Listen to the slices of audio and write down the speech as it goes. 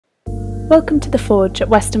Welcome to the Forge at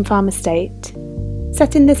Weston Farm Estate.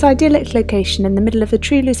 Set in this idyllic location in the middle of a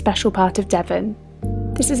truly special part of Devon,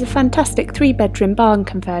 this is a fantastic 3-bedroom barn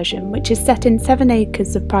conversion which is set in 7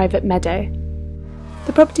 acres of private meadow.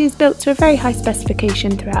 The property is built to a very high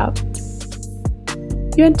specification throughout.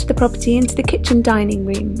 You enter the property into the kitchen dining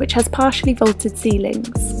room, which has partially vaulted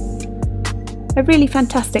ceilings. A really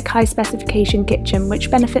fantastic high specification kitchen which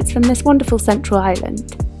benefits from this wonderful central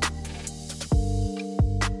island.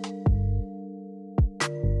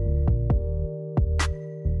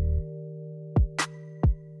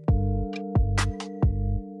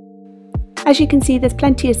 As you can see, there's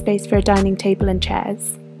plenty of space for a dining table and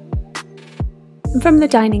chairs. And from the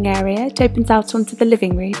dining area, it opens out onto the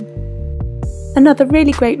living room. Another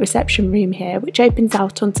really great reception room here, which opens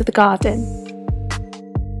out onto the garden.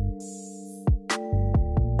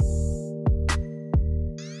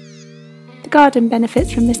 The garden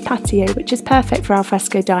benefits from this patio, which is perfect for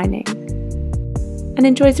alfresco dining, and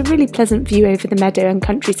enjoys a really pleasant view over the meadow and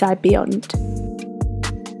countryside beyond.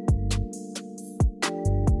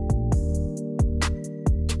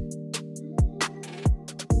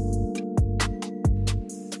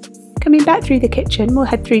 Coming back through the kitchen, we'll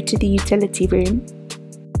head through to the utility room.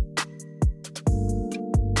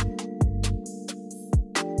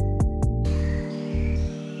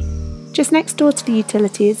 Just next door to the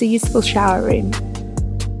utility is a useful shower room.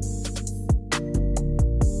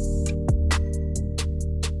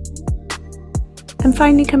 And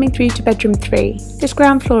finally coming through to bedroom 3, this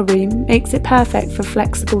ground floor room makes it perfect for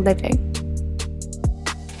flexible living.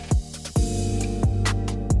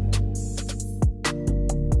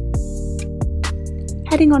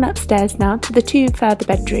 Heading on upstairs now to the 2 further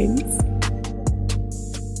bedrooms.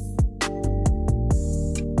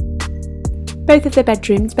 Both of the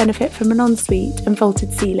bedrooms benefit from an ensuite and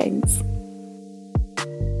vaulted ceilings.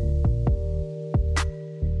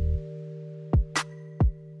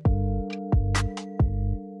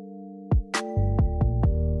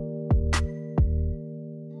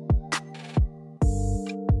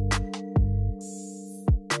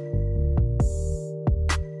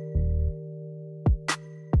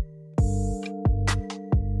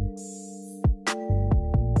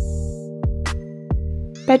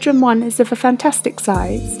 Bedroom 1 is of a fantastic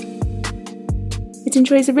size. It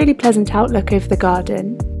enjoys a really pleasant outlook over the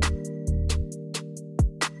garden.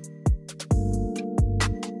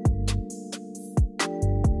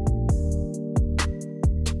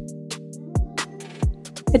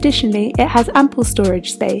 Additionally, it has ample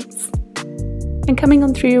storage space, and coming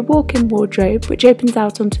on through a walk-in wardrobe which opens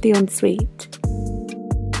out onto the ensuite.